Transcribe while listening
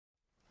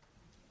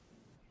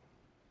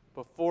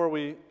Before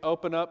we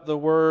open up the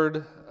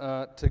Word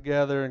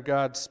together and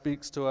God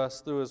speaks to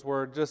us through His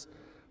Word, just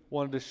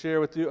wanted to share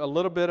with you a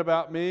little bit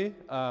about me.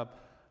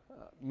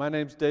 My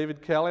name's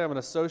David Kelly. I'm an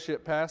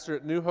associate pastor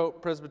at New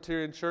Hope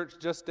Presbyterian Church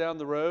just down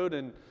the road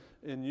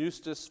in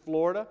Eustis,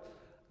 Florida.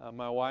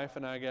 My wife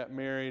and I got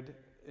married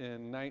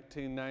in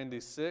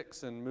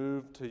 1996 and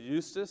moved to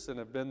Eustis and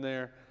have been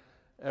there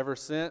ever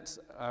since.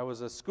 I was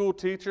a school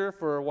teacher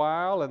for a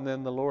while, and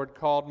then the Lord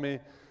called me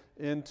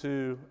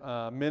into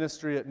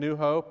ministry at New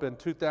Hope in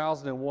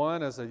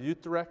 2001 as a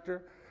youth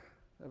director.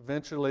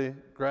 Eventually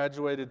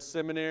graduated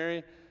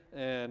seminary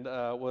and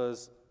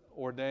was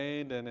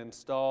ordained and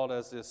installed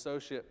as the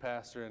associate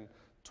pastor in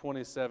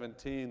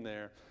 2017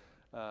 there.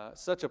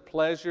 Such a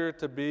pleasure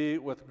to be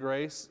with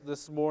Grace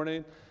this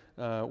morning.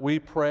 We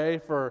pray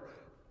for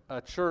a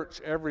church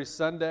every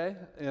Sunday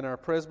in our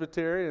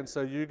presbytery, and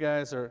so you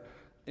guys are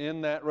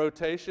in that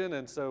rotation,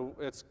 and so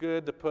it's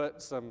good to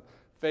put some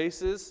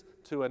faces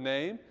to a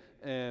name.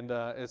 And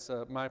it's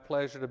my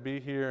pleasure to be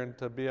here and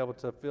to be able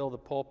to fill the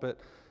pulpit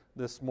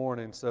this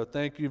morning. So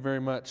thank you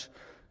very much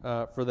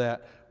for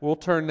that. We'll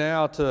turn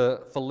now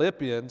to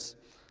Philippians,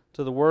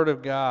 to the Word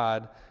of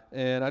God.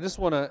 And I just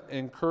want to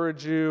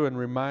encourage you and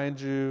remind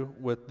you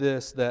with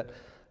this, that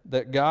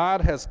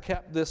God has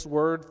kept this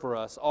Word for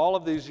us all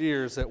of these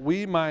years, that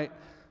we might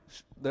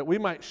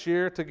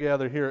share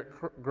together here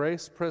at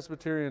Grace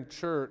Presbyterian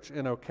Church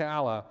in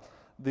Ocala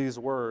these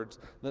words.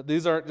 That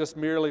these aren't just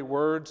merely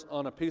words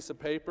on a piece of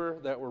paper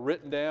that were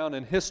written down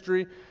in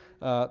history.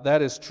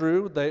 That is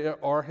true. They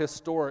are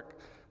historic.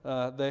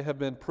 They have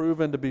been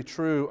proven to be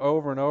true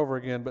over and over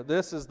again. But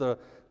this is the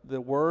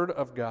Word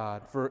of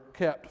God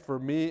kept for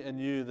me and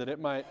you, that it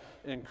might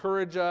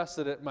encourage us,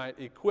 that it might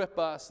equip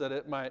us, that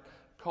it might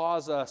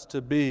cause us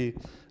to be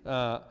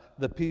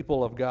the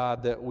people of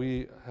God that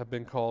we have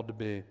been called to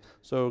be.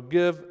 So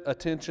give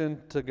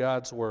attention to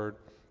God's Word.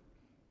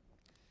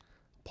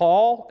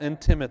 Paul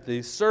and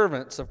Timothy,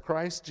 servants of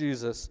Christ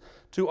Jesus,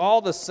 to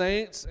all the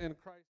saints in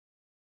Christ